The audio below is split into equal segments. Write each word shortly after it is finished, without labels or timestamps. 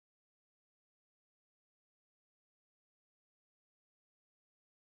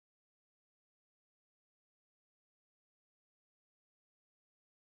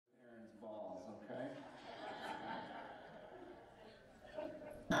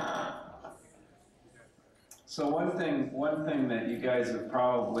So one thing that you guys have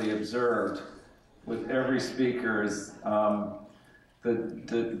probably observed with every speaker is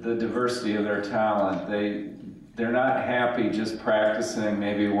the diversity of their talent. They're not happy just practicing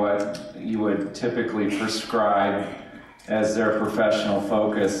maybe what you would typically prescribe as their professional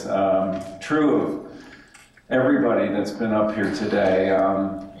focus. True of everybody that's been up here today.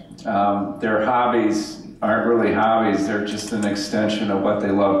 Their hobbies aren't really hobbies, they're just an extension of what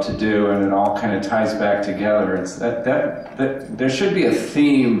they love to do, and it all kind of ties back together. It's that there should be a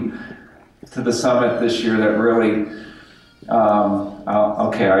theme to the summit this year that really,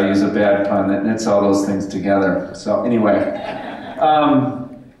 okay, I'll use a bad pun, that knits all those things together. So anyway,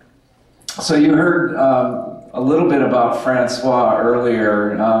 so you heard a little bit about Francois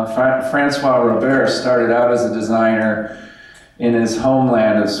earlier. Francois Robert started out as a designer in his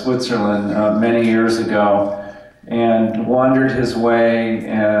homeland of Switzerland many years ago, and wandered his way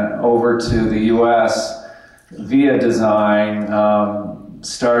over to the US via design,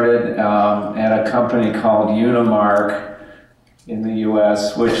 started at a company called Unimark in the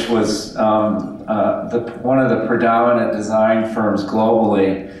US, which was one of the predominant design firms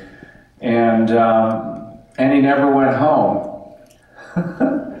globally, and he never went home.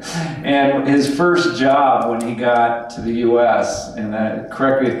 And his first job when he got to the US, and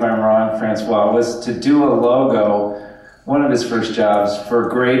correct me if I'm wrong, Francois, was to do a logo, one of his first jobs, for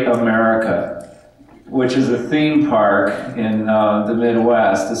Great America, which is a theme park in the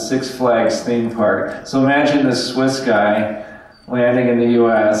Midwest, the Six Flags theme park. So imagine this Swiss guy landing in the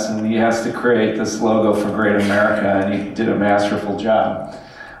US and he has to create this logo for Great America, and he did a masterful job.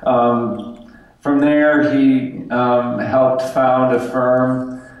 From there, he helped found a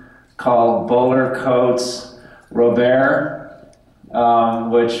firm called Bowler Coates Robert,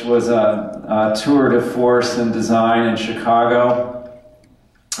 which was a tour de force in design in Chicago.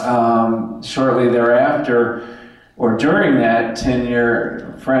 Shortly thereafter, or during that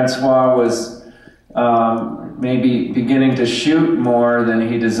tenure, Francois was maybe beginning to shoot more than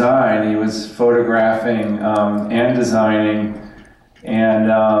he designed. He was photographing and designing,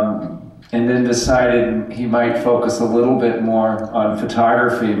 and then decided he might focus a little bit more on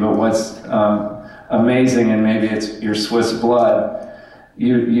photography. But what's amazing, and maybe it's your Swiss blood,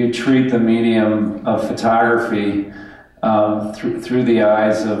 you treat the medium of photography through the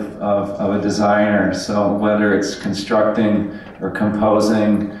eyes of a designer. So whether it's constructing or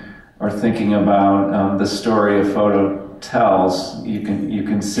composing or thinking about the story a photo tells, you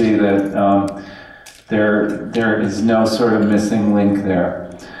can see that there is no sort of missing link there.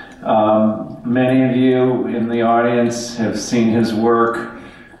 Many of you in the audience have seen his work,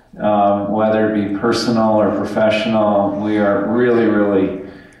 whether it be personal or professional. We are really, really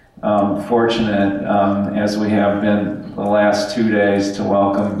fortunate, as we have been the last 2 days, to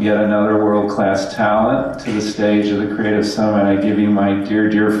welcome yet another world-class talent to the stage of the Creative Summit. I give you my dear,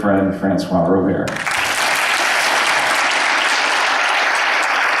 dear friend, Francois Robert.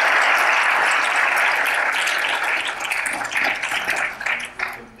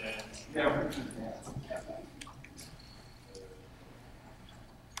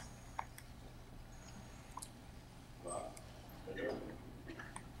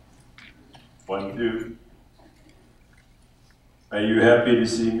 One, two. Are you happy to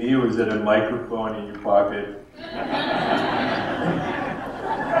see me, or is it a microphone in your pocket?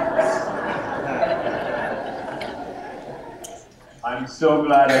 I'm so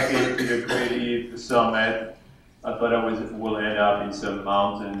glad I came to the Creative Summit. I thought I will end up in some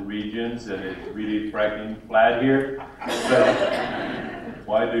mountain regions, and it's really fracking flat here. But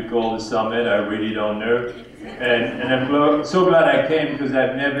why they call the summit, I really don't know. And I'm so glad I came, because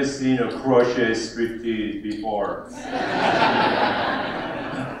I've never seen a crochet striptease before.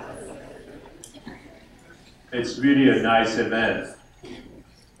 It's really a nice event.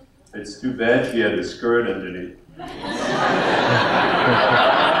 It's too bad she had a skirt underneath.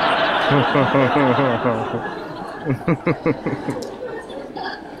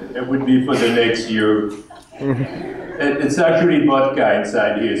 It would be for the next year. It's actually vodka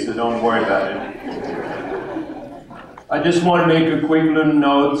inside here, so don't worry about it. I just want to make a quick little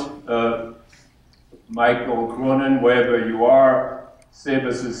note. Michael Cronin, wherever you are, save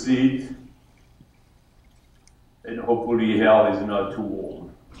us a seat. And hopefully hell is not too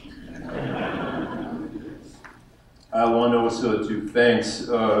warm. I want also to thank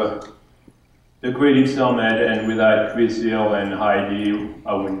the Creative Summit, and without Chris Hill and Heidi,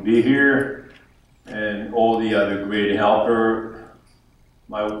 I wouldn't be here. And all the other great helpers,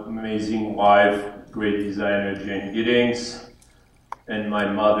 my amazing wife, great designer Jane Giddings, and my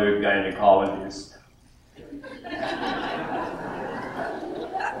mother, gynecologist.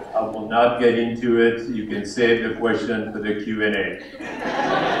 I I will not get into it. You can save the question for the Q&A.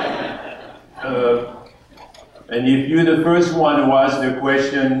 And if you're the first one to ask the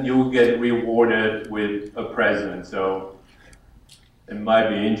question, you'll get rewarded with a present. So it might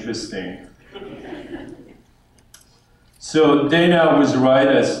be interesting. So Dana was right.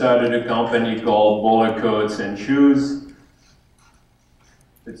 I started a company called Bowler Coats and Shoes.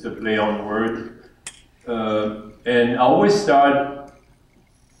 It's a play on word. And I always start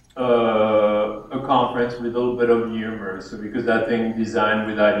a conference with a little bit of humor. So because I think design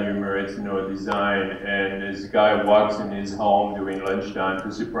without humor is no design. And this guy walks in his home during lunchtime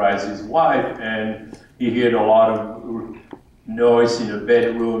to surprise his wife, and he heard a lot of noise in the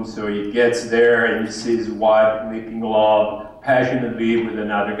bedroom. So he gets there and he sees his wife making love passionately with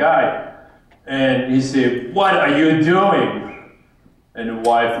another guy. And he said, "What are you doing?" And the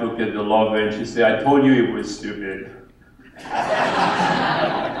wife looked at the lover and she said, "I told you it was stupid."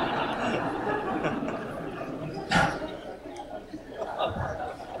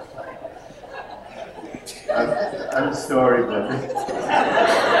 I'm sorry, but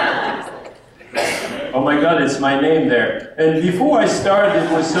oh my God, it's my name there. And before I start, it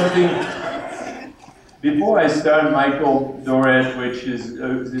was something. Before I start, Michael Doret, which is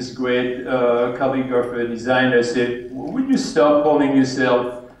this great calligrapher designer, said, "Would you stop calling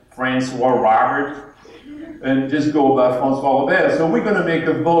yourself Francois Robert and just go by Francois Robert?" So we're going to make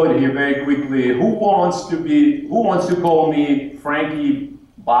a vote here very quickly. Who wants to call me Frankie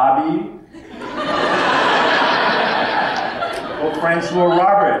Bobby or Francois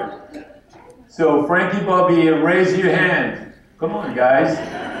Robert? So Frankie Bobby, raise your hand. Come on, guys.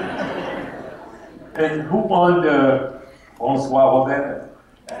 And who won the Francois Robert?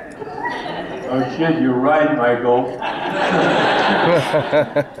 Oh shit, you're right, Michael. I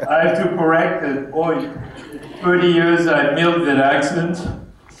have to correct it. Boy, 30 years I milked that accent.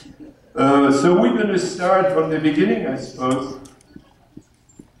 So we're going to start from the beginning, I suppose.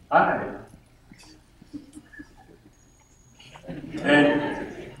 Hi.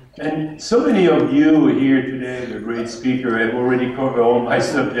 And so many of you here today, the great speaker, have already covered all my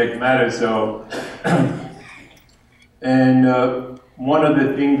subject matter. So, and one of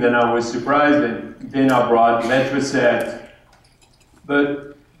the things that I was surprised that Dana brought Letraset,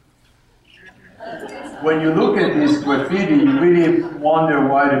 but when you look at this graffiti, you really wonder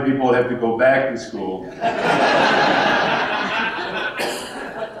why do people have to go back to school.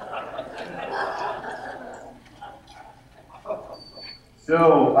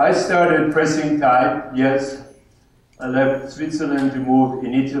 So I started pressing type, yes. I left Switzerland to move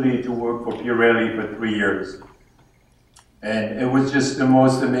in Italy to work for Pirelli for 3 years. And it was just the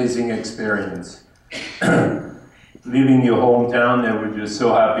most amazing experience. Leaving your hometown, they were just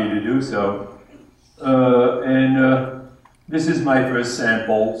so happy to do so. This is my first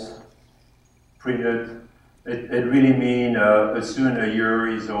samples printed. It really means as soon as a year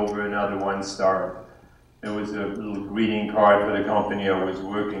is over, another one starts. There was a little greeting card for the company I was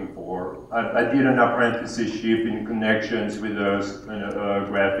working for. I did an apprenticeship in connections with a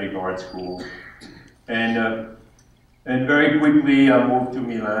graphic art school. And very quickly I moved to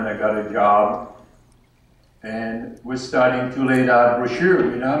Milan, I got a job, and we're starting to lay out brochure.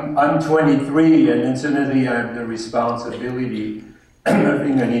 You know, I'm 23 and incidentally I have the responsibility. I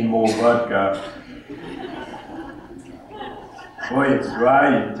think I need more vodka. Boy, it's dry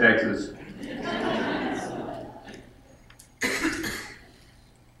in Texas.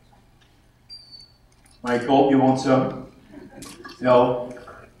 Michael, you want some? No?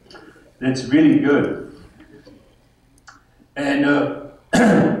 It's really good. And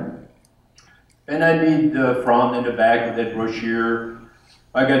and I need the front and the back of that brochure.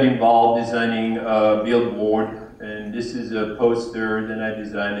 I got involved designing a billboard, and this is a poster that I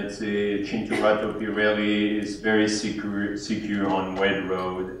designed. It's a Cinturato Pirelli. It's very secure on wet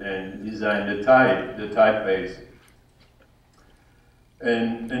road, and designed the typeface.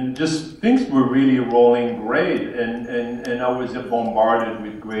 And just things were really rolling great, and I was bombarded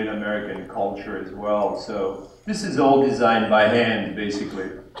with great American culture as well. So this is all designed by hand,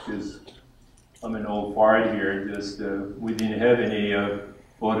 basically, because I'm an old fart here. Just we didn't have any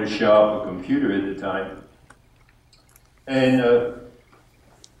Photoshop or computer at the time, and a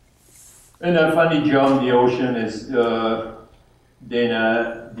funny job in the ocean, as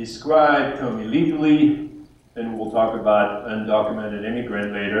Dana described, come illegally. And we'll talk about undocumented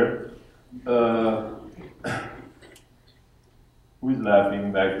immigrant later. Who's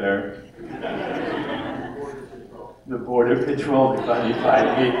laughing back there? The Border Patrol, they finally find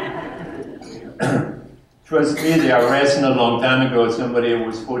me. Trust me, they arrested a long time ago somebody who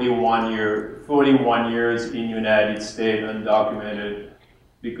was 41 years in the United States, undocumented,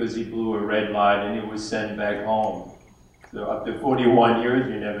 because he blew a red light and he was sent back home. So after 41 years,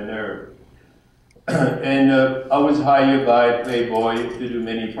 you never know. And I was hired by Playboy to do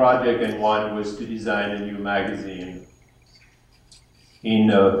many projects, and one was to design a new magazine in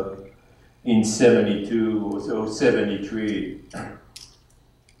 72 or so, 73.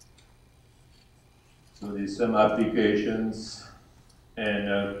 So there's some applications, and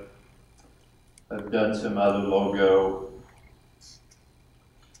I've done some other logo.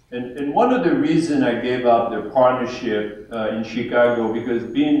 And one of the reasons I gave up the partnership in Chicago, because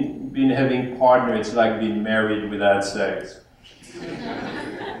being having partner, it's like being married without sex.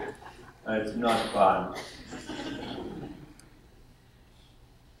 It's not fun.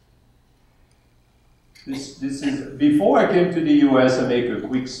 This is, before I came to the US, I make a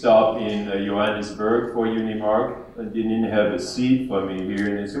quick stop in Johannesburg for Unimark. I didn't have a seat for me here,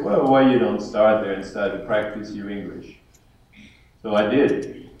 and they said, well, why you don't start there and start to practice your English? So I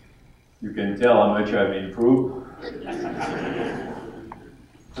did. You can tell how much I've improved.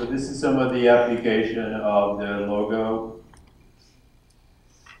 So this is some of the application of the logo.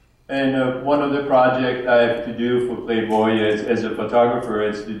 And one of the projects I have to do for Playboy is, as a photographer,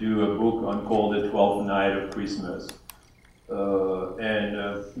 is to do a book called The 12th Night of Christmas.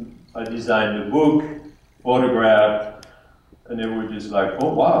 I designed the book, photographed, and they were just like,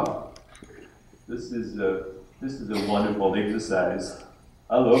 oh wow, this is a wonderful exercise.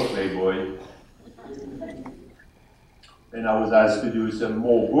 I love Playboy. And I was asked to do some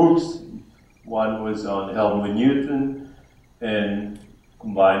more books. One was on Helmut Newton, and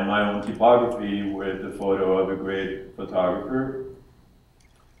combine my own typography with the photo of a great photographer.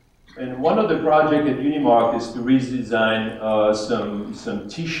 And one of the projects at Unimark is to redesign some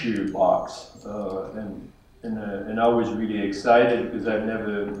tissue box. And I was really excited because I've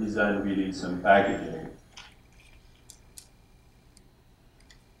never designed really some packaging.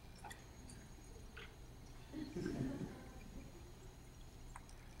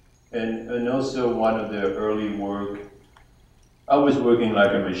 And also one of the early work, I was working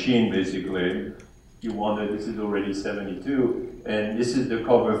like a machine basically. You wonder, this is already 72, and this is the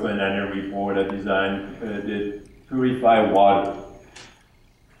cover for an annual report I designed that purify water.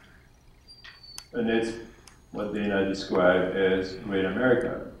 And that's what Dana described as Great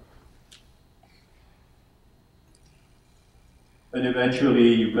America. And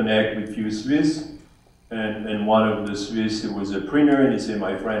eventually you connect with few Swiss, and one of the Swiss, who was a printer, and he said,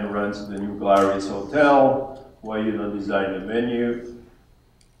 my friend runs the New Glarus Hotel, why you don't design the menu?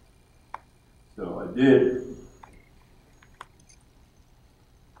 So I did.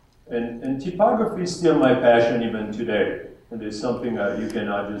 And typography is still my passion even today. And it's something that you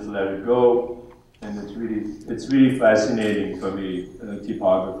cannot just let it go. And it's really fascinating for me,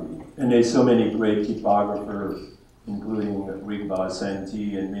 typography. And there's so many great typographers, including Rick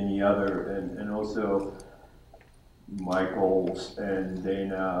Valsanti and many other, and also Michaels and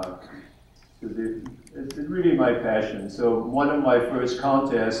Dana. It's really my passion. So one of my first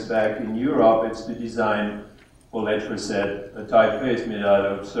contests back in Europe is to design for Letraset a typeface made out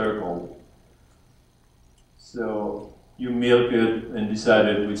of circle. So you milk it and decide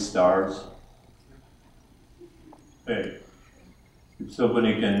it with stars. Hey, if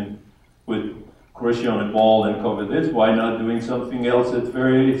somebody can put crochet on a ball and cover this, why not doing something else that's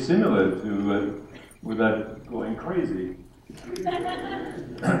very similar to without going crazy?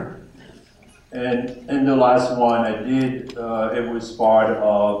 And the last one I did, it was part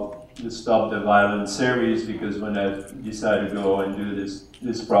of the Stop the Violence series, because when I decided to go and do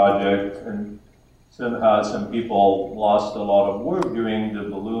this project, and somehow some people lost a lot of work during the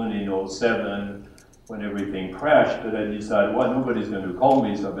balloon in 07 when everything crashed, but I decided, well, nobody's going to call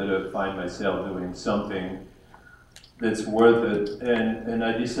me, so I better find myself doing something that's worth it. And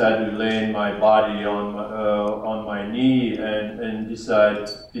I decided to lay in my body on my knee and decide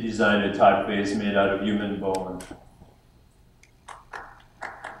to design a typeface made out of human bone.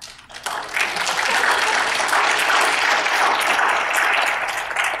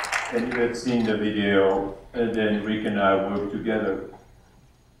 And you have seen the video, and then Rick and I worked together.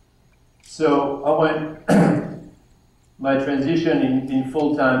 So I went, my transition in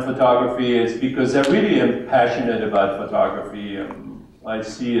full-time photography is because I really am passionate about photography. I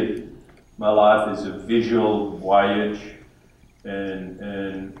see it, my life is a visual voyage, and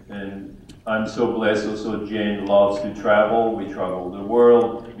I'm so blessed. Also, Jane loves to travel. We travel the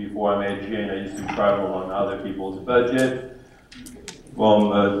world. Before I met Jane, I used to travel on other people's budget.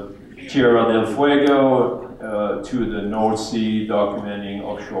 From Tierra del Fuego to the North Sea, documenting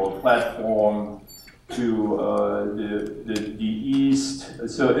offshore platform, to the East.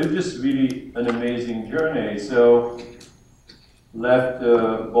 So it was just really an amazing journey. So left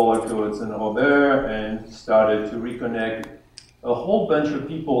Bollacote and Robert and started to reconnect a whole bunch of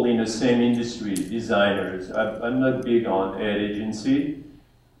people in the same industry, designers. I'm not big on ad agency.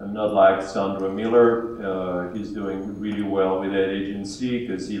 I'm not like Sandra Miller. He's doing really well with that agency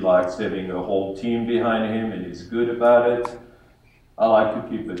because he likes having a whole team behind him and he's good about it. I like to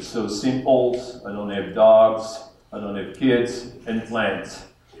keep it so simple. I don't have dogs, I don't have kids, and plants.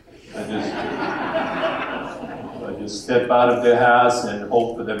 I just step out of the house and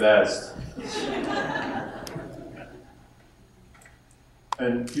hope for the best.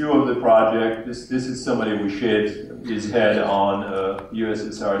 And few of the project, this is somebody who shaved his head on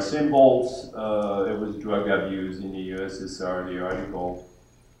USSR symbols. It was drug abuse in the USSR, the article.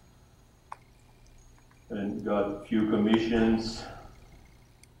 And got a few commissions.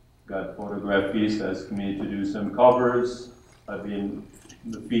 Got photographists asked me to do some covers. I've been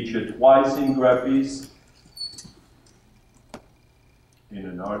featured twice in Graphies, in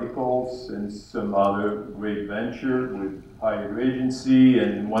an article, and some other great venture with higher agency,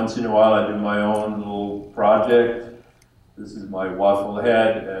 and once in a while I do my own little project. This is my waffle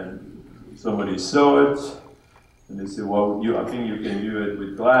head, and somebody saw it, and they said, well, I think you can do it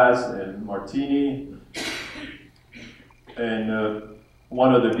with glass and martini. And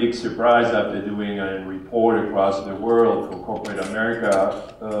one of the big surprises after doing a report across the world for corporate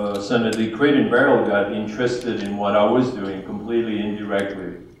America, suddenly Crate and Barrel got interested in what I was doing completely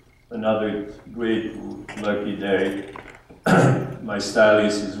indirectly. Another great lucky day. My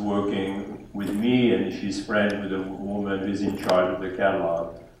stylist is working with me and she's friends with a woman who's in charge of the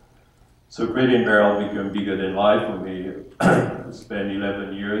catalog. So Crate and Barrel became bigger than life for me. I spent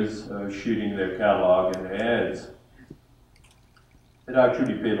 11 years shooting their catalog and ads. It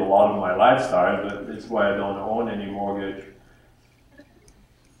actually paid a lot of my lifestyle, but it's why I don't own any mortgage.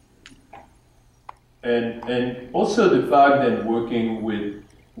 And also the fact that working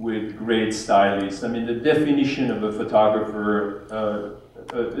with great stylists. I mean, the definition of a photographer,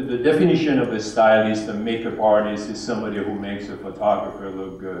 the definition of a stylist, a makeup artist, is somebody who makes a photographer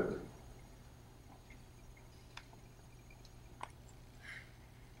look good.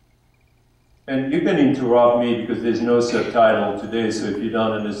 And you can interrupt me because there's no subtitle today, so if you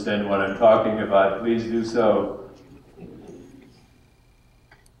don't understand what I'm talking about, please do so.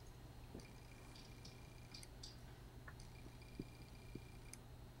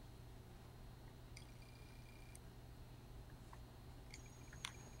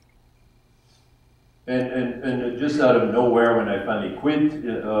 And just out of nowhere, when I finally quit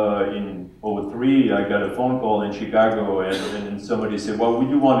in '03, I got a phone call in Chicago, and somebody said, well, we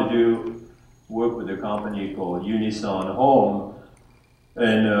do want to work with a company called Unison Home.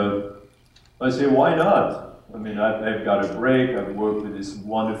 And I said, why not? I mean, I've got a break. I've worked with this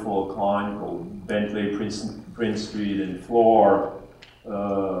wonderful client called Bentley Prince Street and Floor,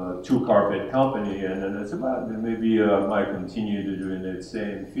 two-carpet company. And then I said, well, maybe I might continue to do in that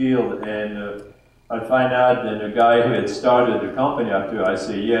same field. And I find out that the guy who had started the company after I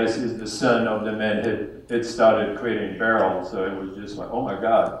say yes is the son of the man who had started Crate and Barrel. So it was just like, oh my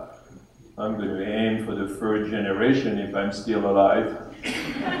God, I'm going to aim for the third generation if I'm still alive.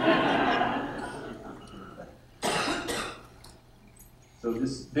 So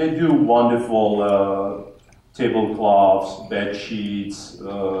they do wonderful tablecloths, bed sheets,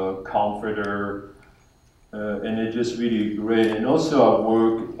 comforter, and it's just really great. And also I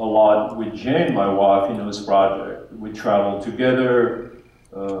work a lot with Jane, my wife, in this project. We travel together.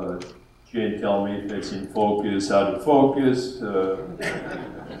 Jane tells me if it's in focus, out of focus.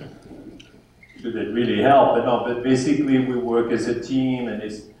 Should it really help? But no, but basically we work as a team,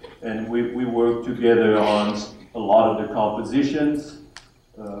 and we work together on a lot of the compositions.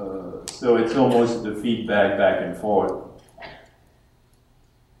 So it's almost the feedback back and forth.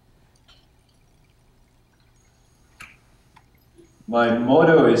 My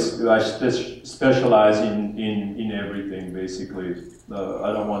motto is I specialize in everything, basically.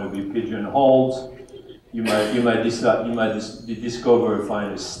 I don't want to be pigeonholed. You might discover,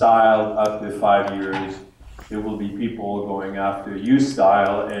 find a style after 5 years. There will be people going after your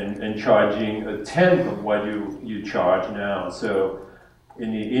style and charging a tenth of what you charge now. So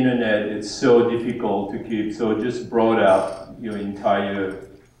in the internet, it's so difficult to keep. So just broad out your entire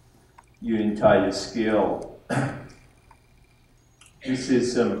skill. This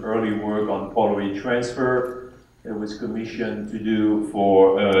is some early work on Polaroid transfer. It was commissioned to do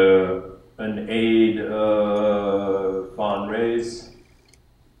for an aid fundraise.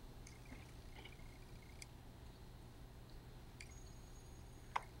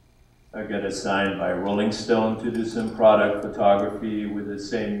 I got assigned by Rolling Stone to do some product photography with the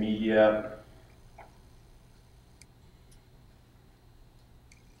same media.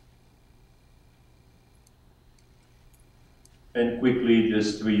 And quickly,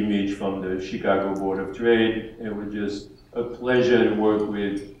 just 3 images from the Chicago Board of Trade. It was just a pleasure to work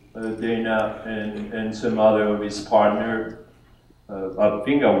with Dana and some other of his partners. I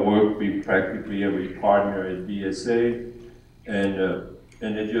think I worked with practically every partner at BSA, and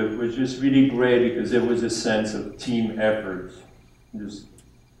it was just really great because there was a sense of team effort.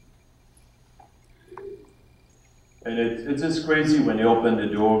 And it's just crazy when you open the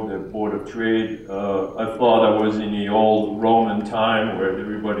door of the Board of Trade. I thought I was in the old Roman time where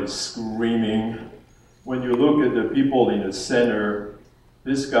everybody's screaming. When you look at the people in the center,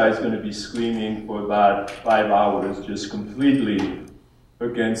 this guy's going to be screaming for about 5 hours, just completely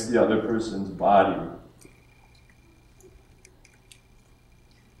against the other person's body.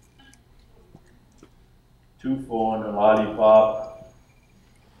 Two phone, a lollipop.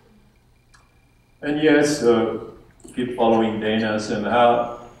 And yes, keep following Dana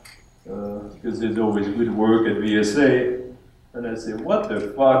somehow, because there's always good work at VSA. And I say, what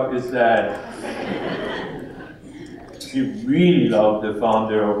the fuck is that? He really loved the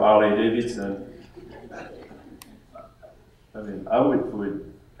founder of Harley-Davidson. I mean, I would put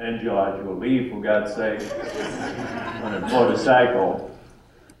Angela Jolie, for God's sake, on a motorcycle.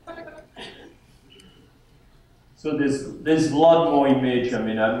 So there's a lot more image. I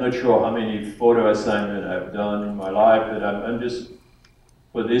mean, I'm not sure how many photo assignments I've done in my life, but I'm just,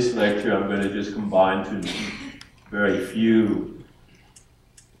 for this lecture, I'm going to just combine to very few.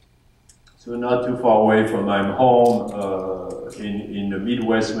 So not too far away from my home, in the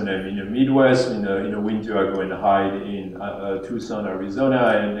Midwest. When I'm in the Midwest, in the winter, I go and hide in Tucson,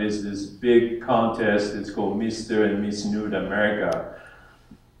 Arizona, and there's this big contest. It's called Mr. and Miss Nude America,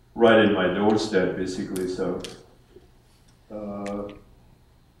 right at my doorstep, basically. So,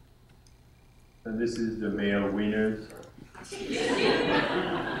 and this is the male winners.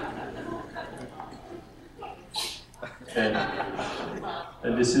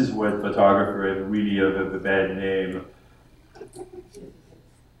 And this is what photographers really have a bad name.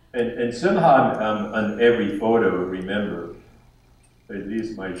 And somehow I'm on every photo, remember, at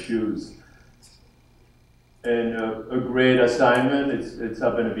least my shoes. And a great assignment, it's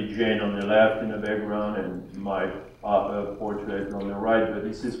happened to be Jane on the left in the background and my portrait on the right, but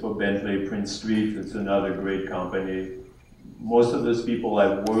this is for Bentley Prince Street. It's another great company. Most of those people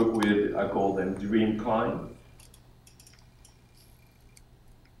I've worked with, I call them dream clients.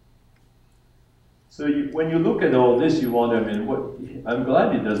 So when you look at all this, you wonder, I mean, I'm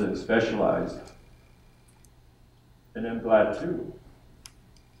glad he doesn't specialize. And I'm glad too.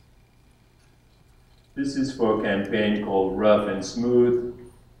 This is for a campaign called Rough and Smooth.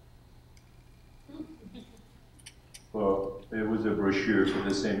 Well, it was a brochure for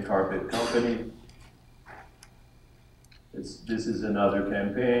the same carpet company. This is another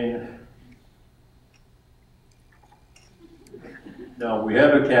campaign. Now we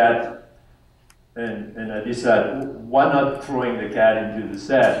have a cat. And I decided, why not throwing the cat into the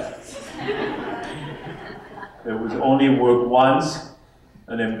set? It was only worked once,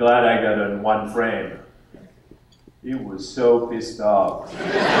 and I'm glad I got it in one frame. He was so pissed off.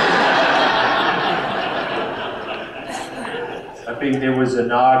 I think there was a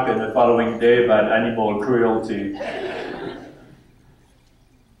knock and the following day about animal cruelty.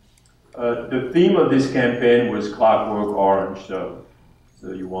 The theme of this campaign was Clockwork Orange, so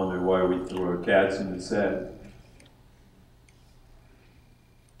you wonder why we throw cats in the set.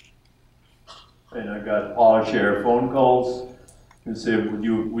 And I got all share phone calls and said, would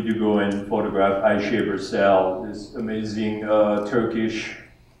you go and photograph Ayşe Birsel, this amazing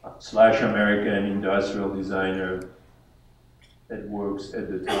Turkish/American industrial designer that works at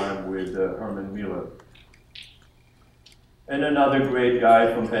the time with Herman Miller. And another great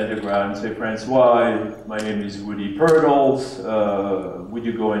guy from Pentagram said, Francois, my name is Woody Pirtles. Would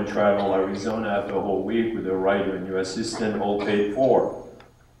you go and travel Arizona for a whole week with a writer and your assistant, all paid for?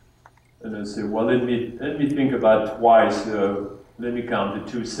 And I said, well, let me think about twice. Let me count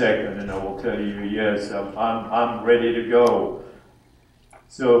to 2 seconds, and I will tell you, yes, I'm ready to go.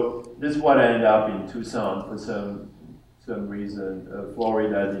 So this is what I ended up in Tucson for some reason.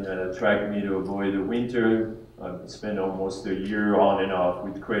 Florida didn't attract me to avoid the winter. I spent almost a year on and off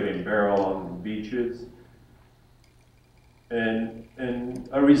with crate and barrel on the beaches. And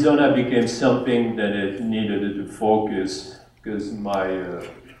Arizona became something that it needed to focus because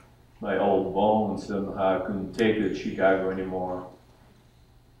my old bones somehow couldn't take it Chicago anymore.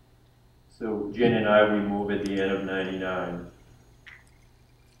 So Jen and I, we moved at the end of '99.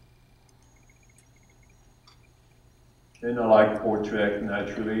 And I like portrait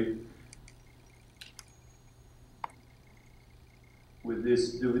naturally. With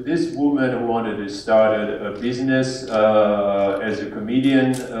this woman who wanted to start a business as a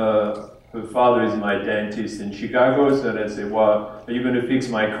comedian. Her father is my dentist in Chicago, so they said, well, are you going to fix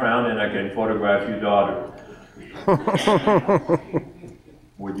my crown and I can photograph your daughter?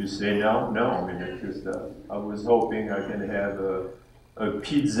 Would you say no? No, I mean, it's just, I was hoping I can have a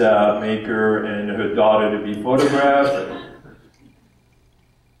pizza maker and her daughter to be photographed.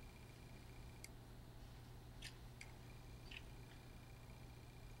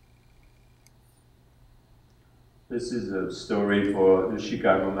 This is a story for the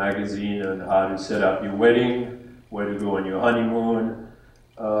Chicago Magazine on how to set up your wedding, where to go on your honeymoon,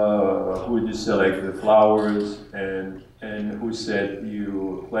 who to select the flowers, and who set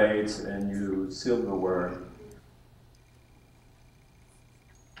you plates and you silverware.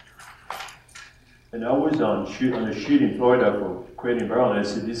 And I was on a shoot in Florida for Creating Barrel, and I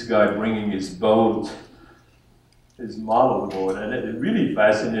said, this guy bringing his boat, his model boat, and it really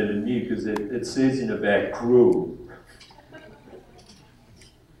fascinated me because it says in the back, crew.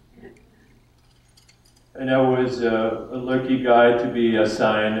 And I was a lucky guy to be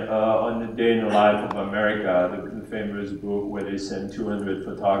assigned on the Day in the Life of America, the famous book where they sent 200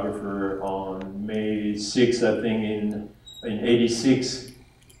 photographers on May 6th, I think, in '86.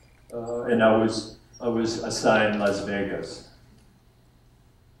 And I was assigned Las Vegas.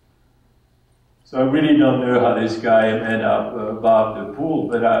 So I really don't know how this guy ended up above the pool,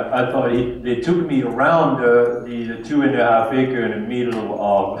 but I thought they took me around the 2.5 acre in the middle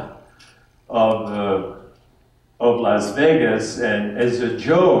of Las Vegas, and as a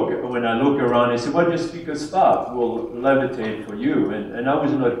joke, when I look around, they said, well, just pick a spot, we'll levitate for you. And I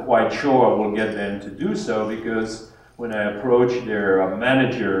was not quite sure I will get them to do so, because when I approached their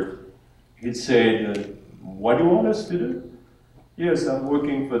manager, he'd said, what do you want us to do? Yes, I'm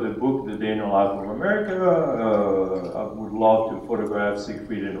working for the book, The Day in the Life of America. I would love to photograph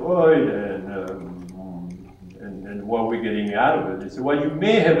Siegfried and Roy, and what we're getting out of it. They said, well, you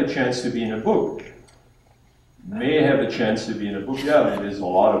may have a chance to be in a book. May have a chance to be in a book. Yeah, I mean, there's a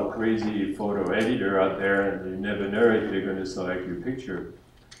lot of crazy photo editor out there, and you never know if they're going to select your picture.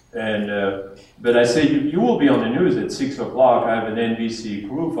 And but I say you will be on the news at 6 o'clock. I have an NBC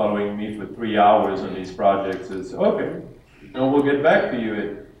crew following me for 3 hours on these projects. It's okay. And we'll get back to you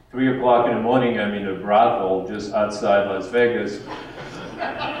at 3 o'clock in the morning. I'm in a brothel just outside Las Vegas,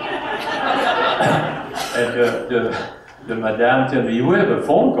 and the madame told me, you have a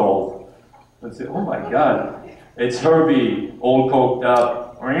phone call. I said, oh my God. It's Herbie, all coked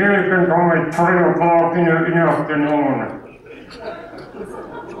up. You can come at 3 o'clock in the afternoon.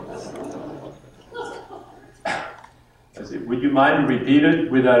 I said, would you mind to repeat it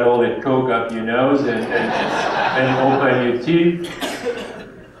without all that coke up your nose and open your teeth?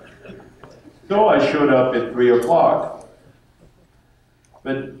 So I showed up at 3 o'clock.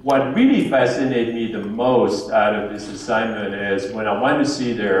 But what really fascinated me the most out of this assignment is when I went to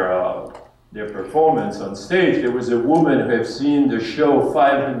see their performance on stage, there was a woman who had seen the show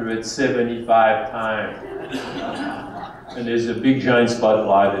 575 times. And there's a big giant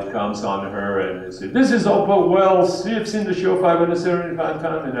spotlight that comes on her, and they say, this is Oprah Wells, you've seen the show 575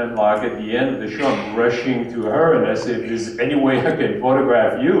 times. And I'm like, at the end of the show, I'm rushing to her, and I say, if there's any way I can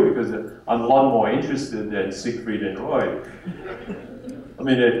photograph you, because I'm a lot more interested than Siegfried and Roy. I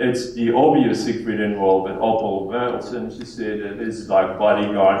mean, it's the obvious Siegfried and Roy, but Oprah Wells, and she said, it's like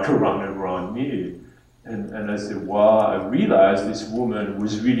bodyguard around me. And I said, well, I realized this woman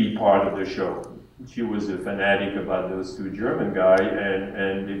was really part of the show. She was a fanatic about those two German guys,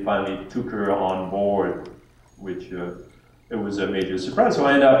 and they finally took her on board, which it was a major surprise. So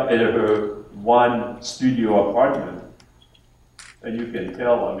I ended up at her one studio apartment. And you can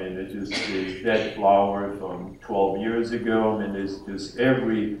tell, I mean, it's just a dead flower from 12 years ago. I mean, there's just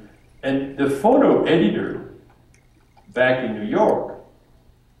and the photo editor back in New York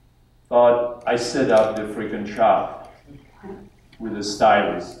thought I set up the freaking shop with a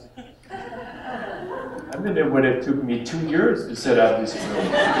stylist. I mean, it would have took me 2 years to set up this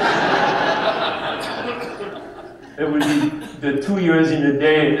film. It would be the 2 years in a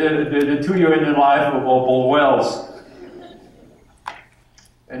day, the 2 years in the life of Opal Wells.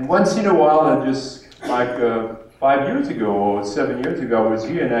 And once in a while, I just, like 5 years ago or 7 years ago, I was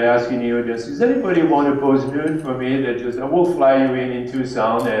here and I asked in the audience, does anybody want to pose nude for me? That just, I will fly you in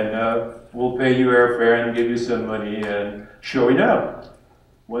Tucson and we'll pay you airfare and give you some money and show it up.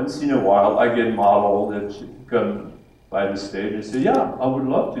 Once in a while, I get model that come by the stage and say, yeah, I would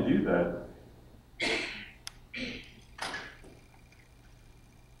love to do that.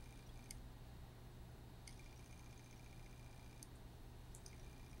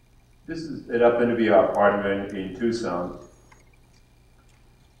 It happened to be our apartment in Tucson.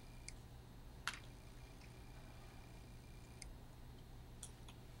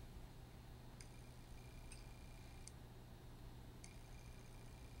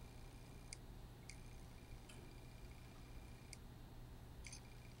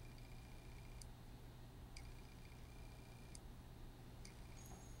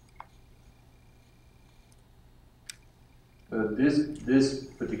 This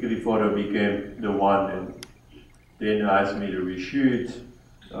particular photo became the one, and then asked me to reshoot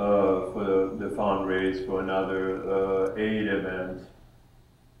for the fundraise for another aid event.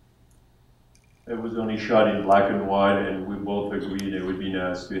 It was only shot in black and white, and we both agreed it would be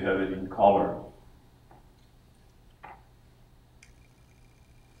nice to have it in color.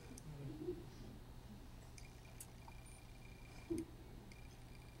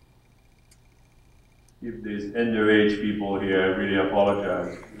 If there's underage people here, I really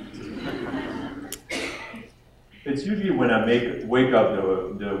apologize. It's usually when I wake up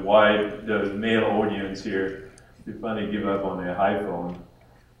the male audience here, they finally give up on their iPhone.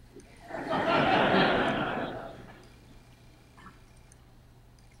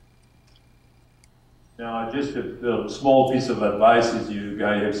 Now, just a small piece of advice is you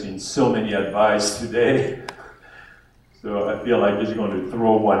guys have seen so many advice today. So I feel like just going to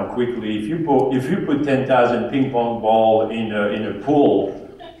throw one quickly. If you put 10,000 ping pong ball in a pool,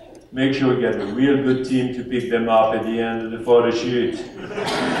 make sure you get a real good team to pick them up at the end of the photo shoot.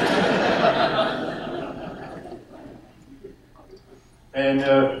 And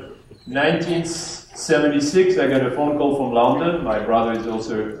 1976, I got a phone call from London. My brother is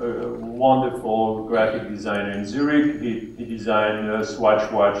also a wonderful graphic designer in Zurich. He designed Swatch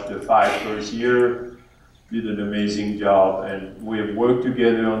Watch the 5 first year. Did an amazing job, and we have worked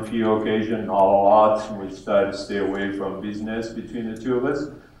together on a few occasions, not a lot. We started to stay away from business between the two of us.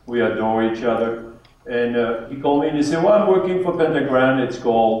 We adore each other. And he called me and he said, well, I'm working for Pentagram. It's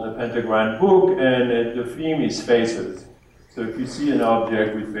called the Pentagram Book, and the theme is faces. So if you see an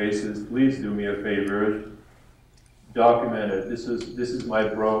object with faces, please do me a favor, document it. This is my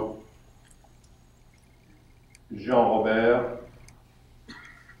bro, Jean-Robert.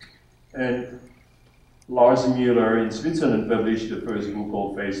 And Lars Müller in Switzerland published the first book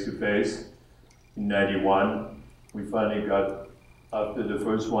called Face to Face in '91. We finally got, after the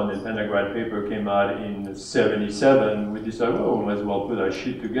first one, the Pentagram paper came out in '77, we decided, well, we might as well put our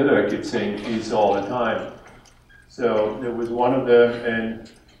shit together. I keep saying peace all the time. So there was one of them, and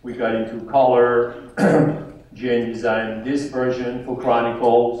we got into color. Jane designed this version for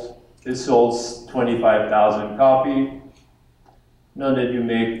Chronicles. It sold 25,000 copies. Not that you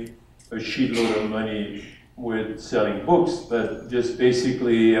make a shitload of money with selling books, but just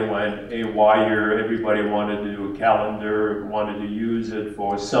basically when haywire, everybody wanted to do a calendar, wanted to use it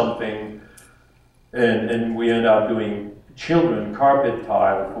for something, and we ended up doing children carpet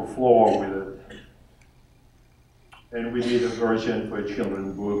tile for floor with it. And we did a version for a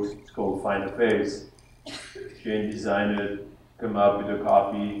children's book. It's called Find a Face. Jane designed it, come up with a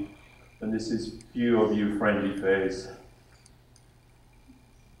copy, and this is Few of You Friendly Face.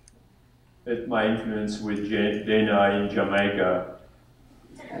 It's my influence with Dana in Jamaica,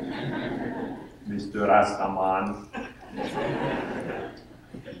 Mr. Rastaman.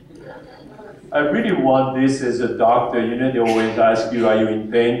 I really want this as a doctor. You know, they always ask you, are you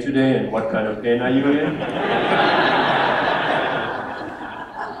in pain today, and what kind of pain are you in?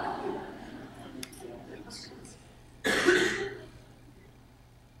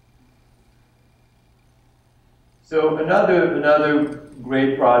 So another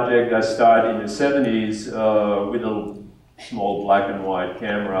great project I started in the 70s with a small black and white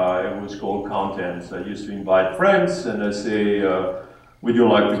camera. It was called Contents. I used to invite friends and I say, would you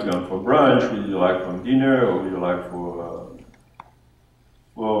like to come for brunch? Would you like for dinner? Or would you like for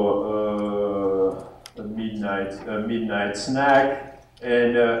a midnight snack?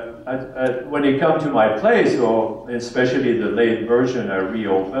 And when they come to my place, or especially the late version I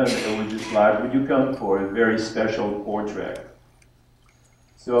reopened, it was just like, would you come for a very special portrait?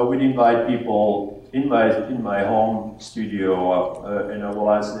 So I would invite people in my home studio, and I will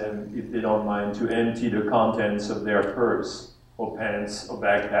ask them if they don't mind to empty the contents of their purse, or pants, or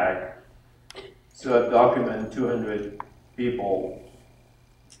backpack. So I've documented 200 people.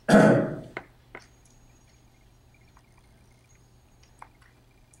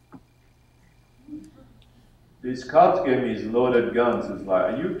 This cop gave me his loaded guns. It's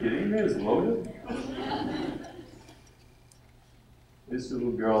like, are you kidding me? It's loaded? This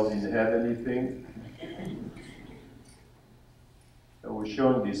little girl didn't have anything. I was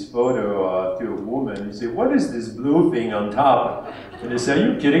showing this photo to a woman. He said, what is this blue thing on top? And they said,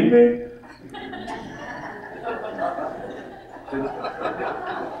 are you kidding me?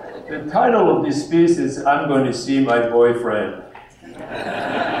 The title of this piece is, I'm going to see my boyfriend.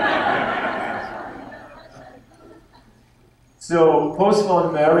 So,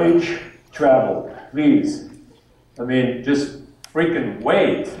 postpone marriage, travel, please. I mean, just freaking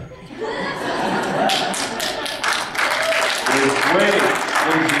wait. There's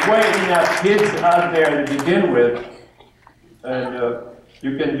way enough kids out there to begin with. And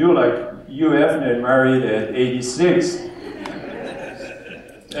you can do like Hugh Hefner married at 86.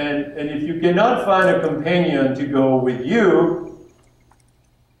 And if you cannot find a companion to go with you,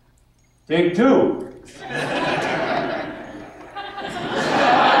 take two.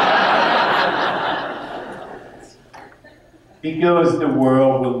 Because the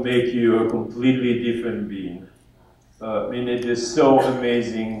world will make you a completely different being. I mean, it is so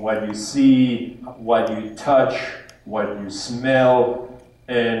amazing what you see, what you touch, what you smell,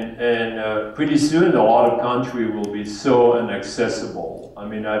 and pretty soon a lot of country will be so inaccessible. I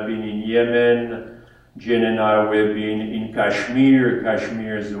mean, I've been in Yemen, Jen and I have been in Kashmir.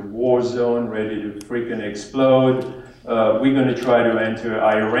 Kashmir is a war zone ready to freaking explode. We're going to try to enter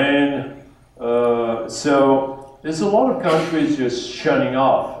Iran. So there's a lot of countries just shutting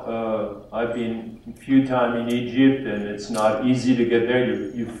off. I've been a few times in Egypt, and it's not easy to get there.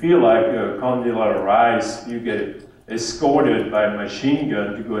 You feel like Condoleezza Rice. You get escorted by a machine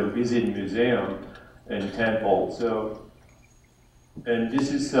gun to go and visit museum and temple. So, and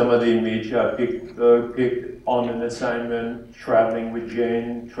this is some of the image I picked on an assignment, traveling with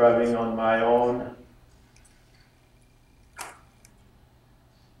Jane, traveling on my own.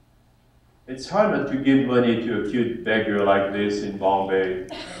 It's hard not to give money to a cute beggar like this in Bombay.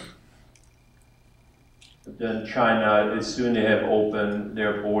 But then China, as soon as they have opened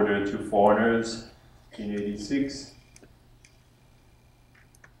their border to foreigners in '86.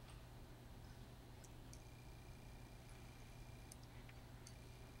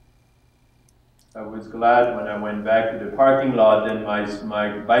 I was glad when I went back to the parking lot, then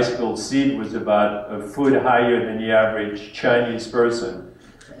my bicycle seat was about a foot higher than the average Chinese person.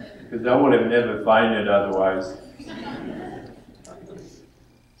 Because I would have never found it otherwise.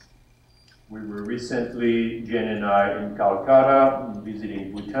 We were recently, Jen and I, in Calcutta,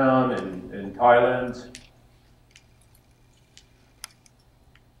 visiting Bhutan and Thailand.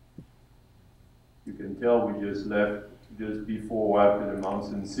 You can tell we just left just before or after the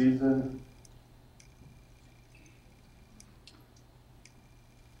monsoon season.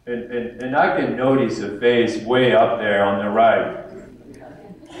 And I can notice a face way up there on the right.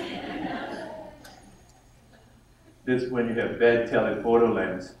 This is when you have bad telephoto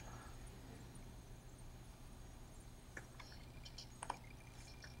lens.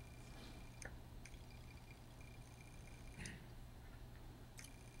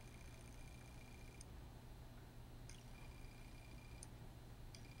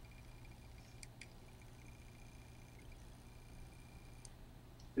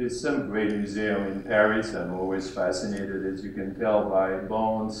 There's some great museum in Paris. I'm always fascinated, as you can tell, by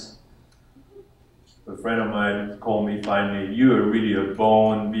bones. A friend of mine called me finally, "You are really a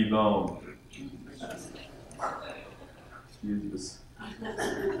bone be bone." Jesus.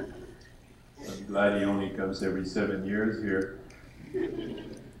 I'm glad he only comes every 7 years here.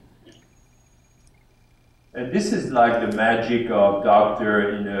 And this is like the magic of doctor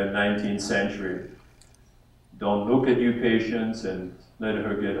in the 19th century. Don't look at your patients and let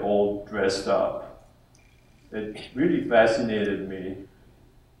her get all dressed up. It really fascinated me.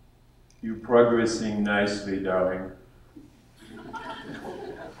 You're progressing nicely, darling.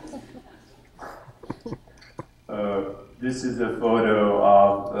 This is a photo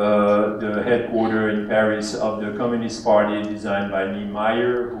of the headquarters in Paris of the Communist Party, designed by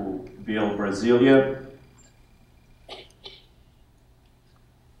Niemeyer, who built Brasilia.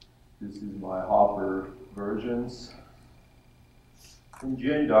 This is my Hopper versions. And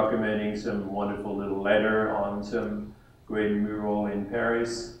Jen documenting some wonderful little letter on some great mural in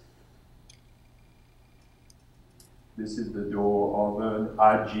Paris. This is the door of an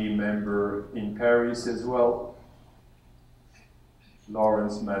AG member in Paris as well.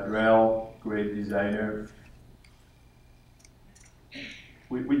 Lawrence Madrell, great designer.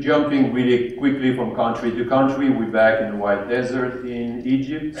 We're jumping really quickly from country to country. We're back in the White Desert in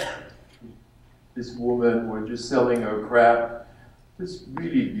Egypt. This woman was just selling her crap. It's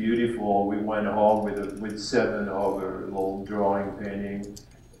really beautiful. We went home with 7 of her little drawing painting.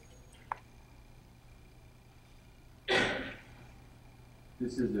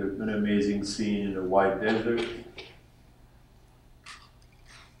 This is an amazing scene in the White Desert.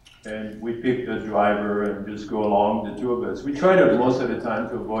 And we picked a driver and just go along, the two of us. We try to, most of the time,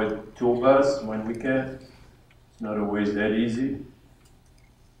 to avoid tour bus when we can. It's not always that easy.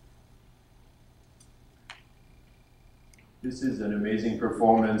 This is an amazing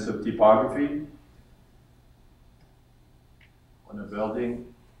performance of typography on a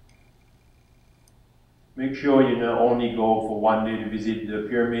building. Make sure you not only go for one day to visit the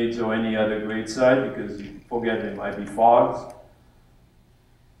pyramids or any other great site, because you forget there might be fogs.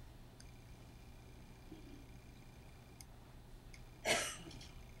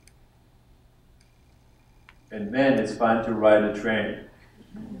 And man, it's fun to ride a train.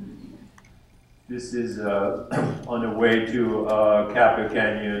 This is on the way to Capa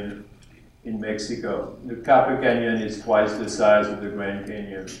Canyon in Mexico. The Capa Canyon is twice the size of the Grand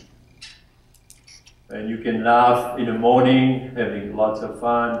Canyon. And you can laugh in the morning, having lots of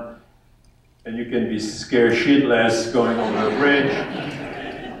fun. And you can be scared shitless going over a bridge.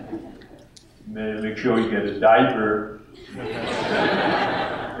 Make sure you get a diaper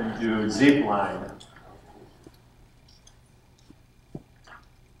and do zip line.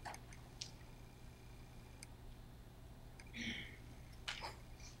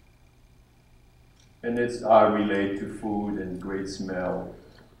 And it's I relate to food and great smell,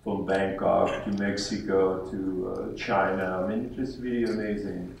 from Bangkok to Mexico to China. I mean, it's just really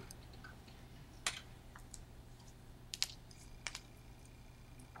amazing.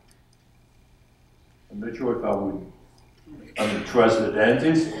 I'm not sure if I would trust the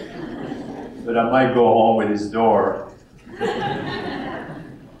dentist, but I might go home with his door.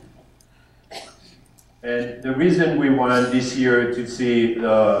 And the reason we went this year to see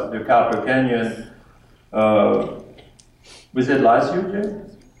the Capa Canyon, was it last year, Jay?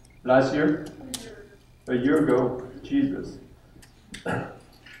 Last year? A year ago? Jesus. Time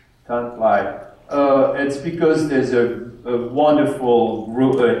flies. It's because there's a wonderful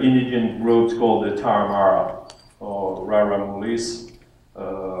group, indigenous group called the Tarahumara, or Raramulis.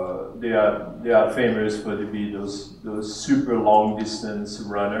 They are famous for to be those super long distance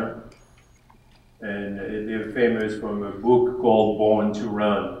runner. And they're famous from a book called Born to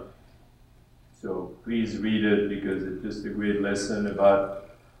Run. So please read it because it's just a great lesson about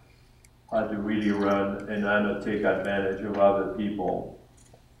how to really run and how not take advantage of other people.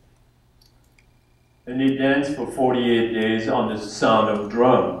 And they dance for 48 days on the sound of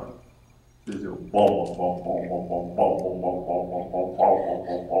drum. There's a bom bom bom bom bom bom bom bom bom bom bom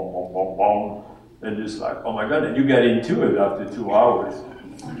bom bom bom bom bom, and just like, oh my God, and you get into it after 2 hours.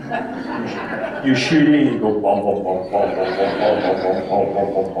 You're shooting, you go bom bom bom bom bom bom bom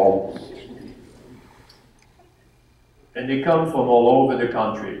bom bom bom. And they come from all over the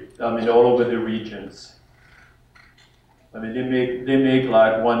country. I mean, all over the regions. I mean, they make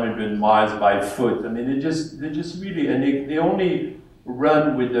like 100 miles by foot. I mean, they just really, and they only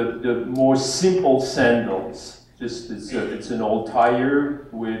run with the more simple sandals. Just it's an old tire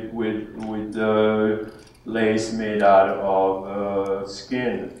with lace made out of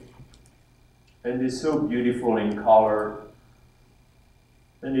skin, and they're so beautiful in color.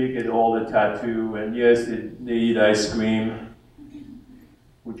 And you get all the tattoo, and yes, they eat ice cream,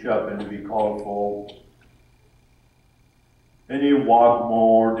 which happen to be colorful. And they walk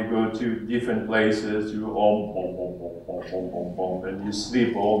more, they go to different places, you boom, boom, boom, boom, boom, boom, boom, boom, and you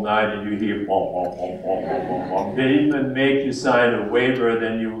sleep all night and you hear boom, boom, boom, boom, boom, boom, boom. They even make you sign a waiver,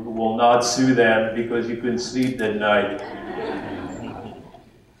 then you will not sue them because you couldn't sleep that night.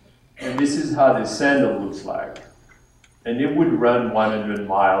 And this is how the sandal looks like. And they would run 100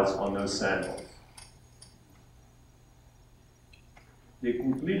 miles on those sandals. They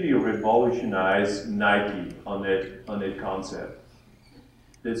completely revolutionized Nike on that concept.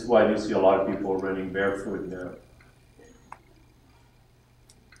 That's why you see a lot of people running barefoot now.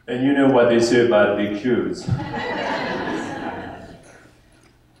 And you know what they say about big shoes.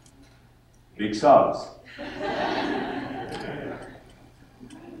 Big socks.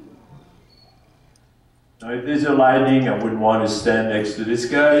 Now, if there's a lightning, I wouldn't want to stand next to this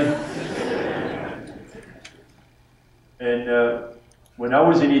guy. And when I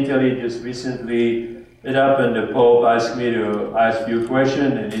was in Italy just recently, it happened, the Pope asked me to ask you a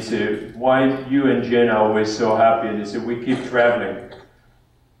question, and he said, why you and Jen are always so happy? And he said, we keep traveling.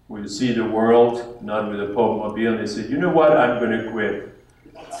 We see the world, not with a Pope mobile. And he said, you know what, I'm going to quit.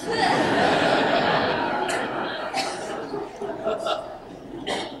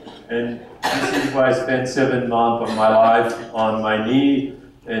 And this is why I spent 7 months of my life on my knee,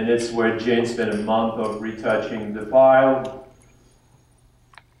 and that's where Jane spent a month of retouching the file.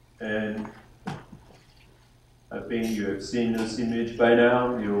 And I think you have seen this image by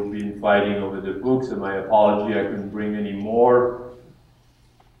now. You've been fighting over the books, and my apology, I couldn't bring any more.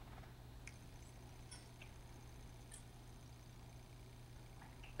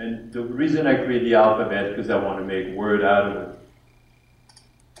 And the reason I create the alphabet, because I want to make word out of it.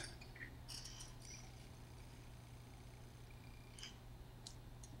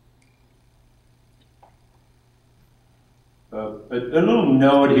 A little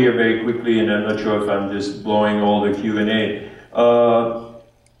note here very quickly, and I'm not sure if I'm just blowing all the Q&A.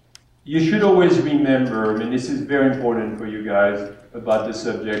 You should always remember, and this is very important for you guys, about the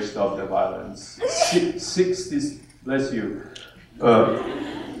subject Stop the Violence. 60, bless you.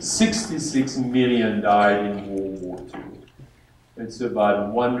 66 million died in World War II. It's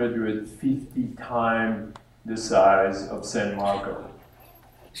about 150 times the size of San Marco.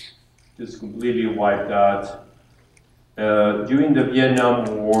 Just completely wiped out. During the Vietnam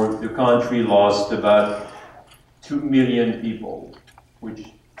War, the country lost about 2 million people, which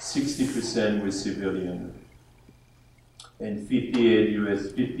 60% were civilian, and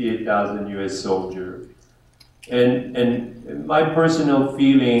 58,000 US soldiers. And my personal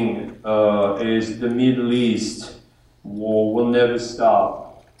feeling is the Middle East war will never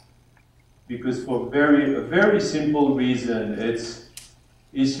stop, because for a very simple reason, it's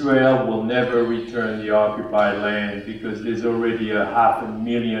Israel will never return the occupied land because there's already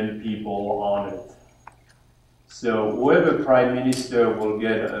 500,000 people on it. So whoever prime minister will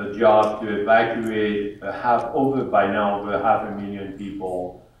get a job to evacuate over 500,000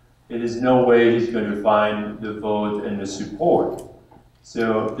 people, there is no way he's going to find the vote and the support.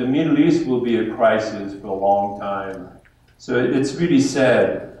 So the Middle East will be a crisis for a long time. So it's really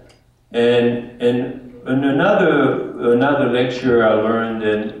sad. And another lecture I learned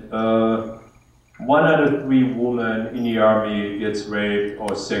that 1 out of 3 women in the army gets raped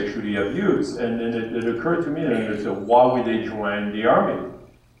or sexually abused. And then it occurred to me, and I said, why would they join the army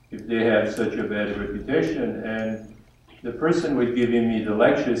if they have such a bad reputation? And the person was giving me the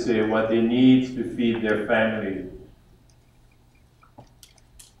lecture say what they need to feed their family.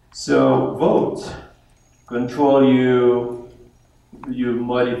 So vote, control you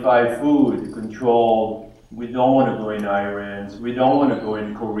modify food, control, we don't want to go in Iran, we don't want to go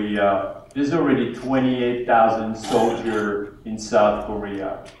in Korea. There's already 28,000 soldiers in South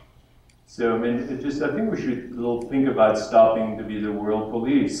Korea. So I mean, I think we should think about stopping to be the world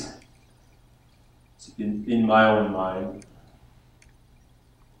police, in my own mind.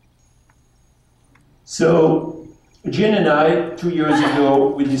 So Jen and I, 2 years ago,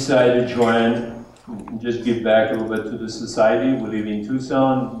 we decided to join, just give back a little bit to the society. We live in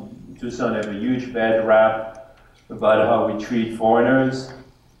Tucson. Tucson have a huge bad rap about how we treat foreigners,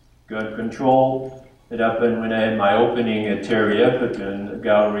 gun control. It happened when I had my opening at Terry Epperton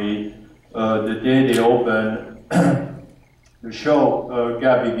Gallery. The day they opened the show,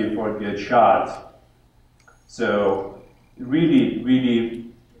 Gabby Gifford gets shot. So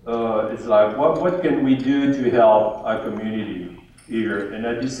really, it's like, what can we do to help our community here? And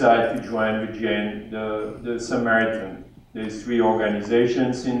I decided to join with Jane, the Samaritan. There's 3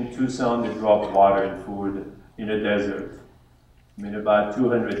 organizations in Tucson that drop water and food in the desert. I mean, about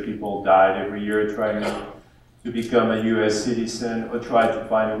 200 people died every year trying to become a US citizen or try to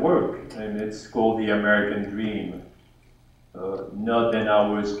find work. And it's called the American Dream. Not that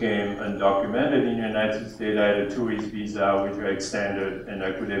ours came undocumented in the United States. I had a tourist visa, which I extended, and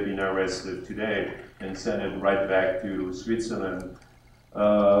I could have been arrested today and sent it right back to Switzerland,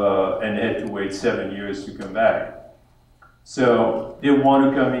 and had to wait 7 years to come back. So they want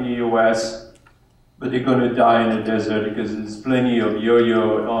to come in the US, but they're going to die in the desert because there's plenty of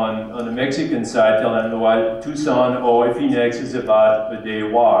yo-yo on the Mexican side telling them why Tucson or Phoenix is about a day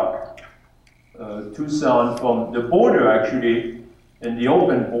walk. Tucson from the border, actually, and the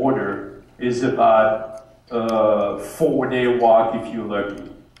open border is about a 4-day walk if you're lucky.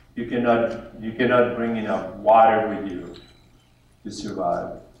 You cannot bring enough water with you to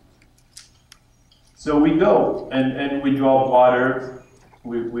survive. So we go and we draw water.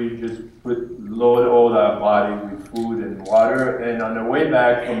 We just load all our body with food and water, and on the way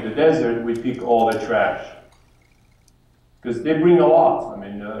back from the desert, we pick all the trash. Because they bring a lot, I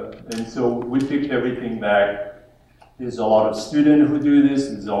mean, and so we picked everything back. There's a lot of students who do this,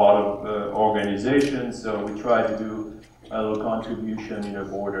 there's a lot of organizations, so we try to do a little contribution in the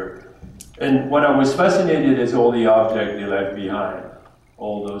border. And what I was fascinated is all the objects they left behind,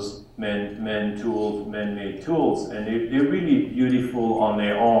 all those man-made tools, and they're really beautiful on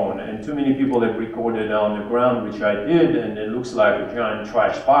their own. And too many people have recorded on the ground, which I did, and it looks like a giant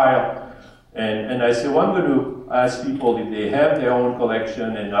trash pile. And I said, well, I'm going to ask people if they have their own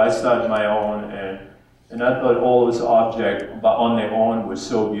collection, and I started my own, and I thought all those objects on their own were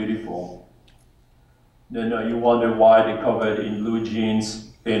so beautiful. Then you wonder why they're covered in blue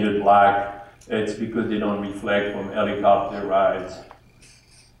jeans, painted black. It's because they don't reflect from helicopter rides.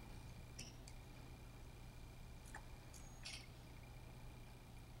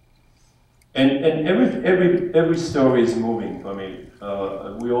 And every story is moving for me.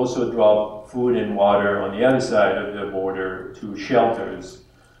 We also drop food and water on the other side of the border to shelters.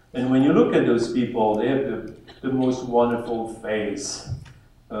 And when you look at those people, they have the most wonderful face.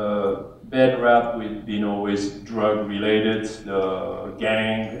 Bad rap with being always drug related,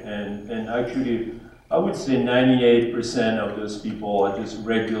 gang, and actually I would say 98% of those people are just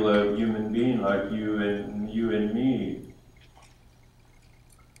regular human beings like you and me.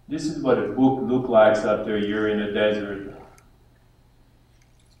 This is what a book looks like after a year in a desert.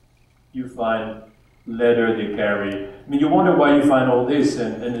 You find letter they carry. I mean, you wonder why you find all this,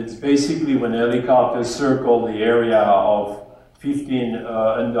 and it's basically when helicopters circle the area of 15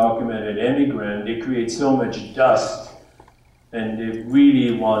 undocumented immigrants, they create so much dust, and they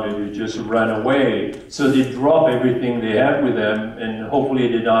really wanted to just run away. So they drop everything they have with them, and hopefully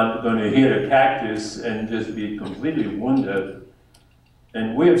they're not going to hit a cactus and just be completely wounded.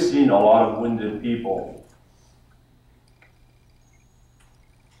 And we have seen a lot of wounded people.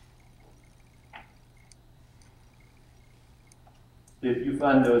 If you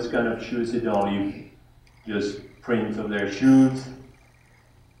find those kind of shoes, they don't leave just prints of their shoes.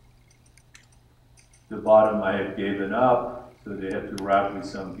 The bottom I have given up, so they have to wrap with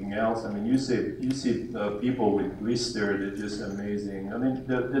something else. I mean, you see people with blister, they're just amazing. I mean,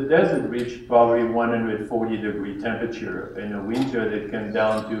 the desert reached probably 140-degree temperature. In the winter, they came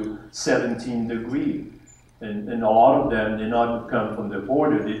down to 17 degrees. And a lot of them, they not come from the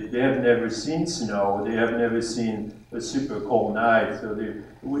border. They have never seen snow. They have never seen a super cold night. So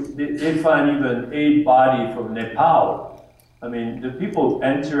they find even aid body from Nepal. I mean, the people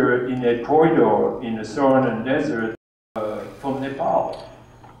enter in that corridor in the Saharan desert from Nepal.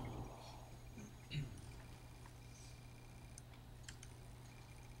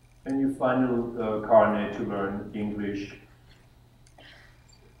 And you find a little carnet to learn English.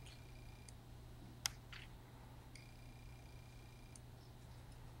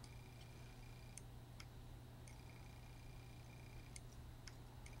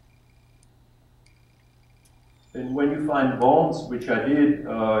 And when you find bones, which I did,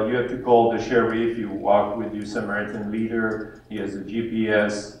 you have to call the sheriff. You walk with your Samaritan leader. He has a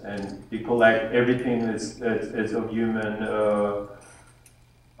GPS, and they collect everything that's of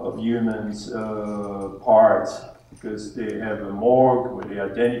humans parts, because they have a morgue where they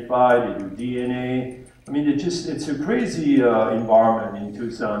identify, they do DNA. I mean, it's a crazy environment in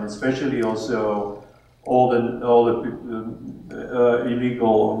Tucson, especially also all the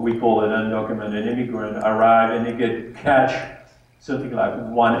illegal, we call it undocumented immigrant, arrive and they get catch something like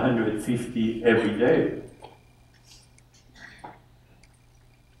 150 every day.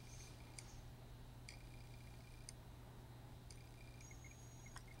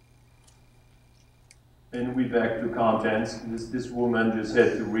 And we back to contents. This woman just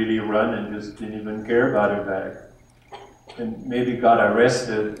had to really run and just didn't even care about her bag. And maybe got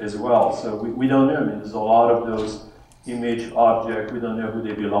arrested as well. So we don't know. I mean, there's a lot of those image objects. We don't know who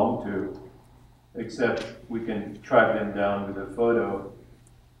they belong to, except we can track them down with a photo.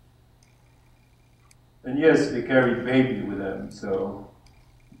 And yes, they carry baby with them. So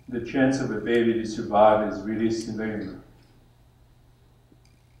the chance of a baby to survive is really slim.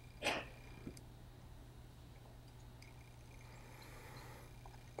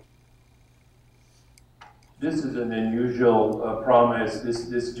 This is an unusual promise.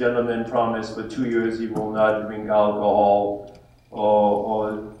 This gentleman promised for 2 years he will not drink alcohol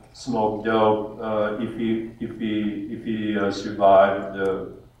or smoke dope if he survived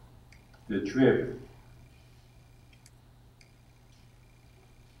the trip.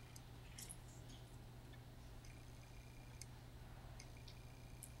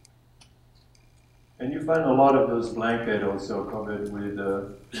 And you find a lot of those blankets also covered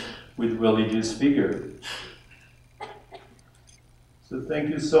with religious figures. So thank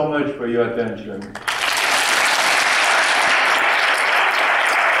you so much for your attention.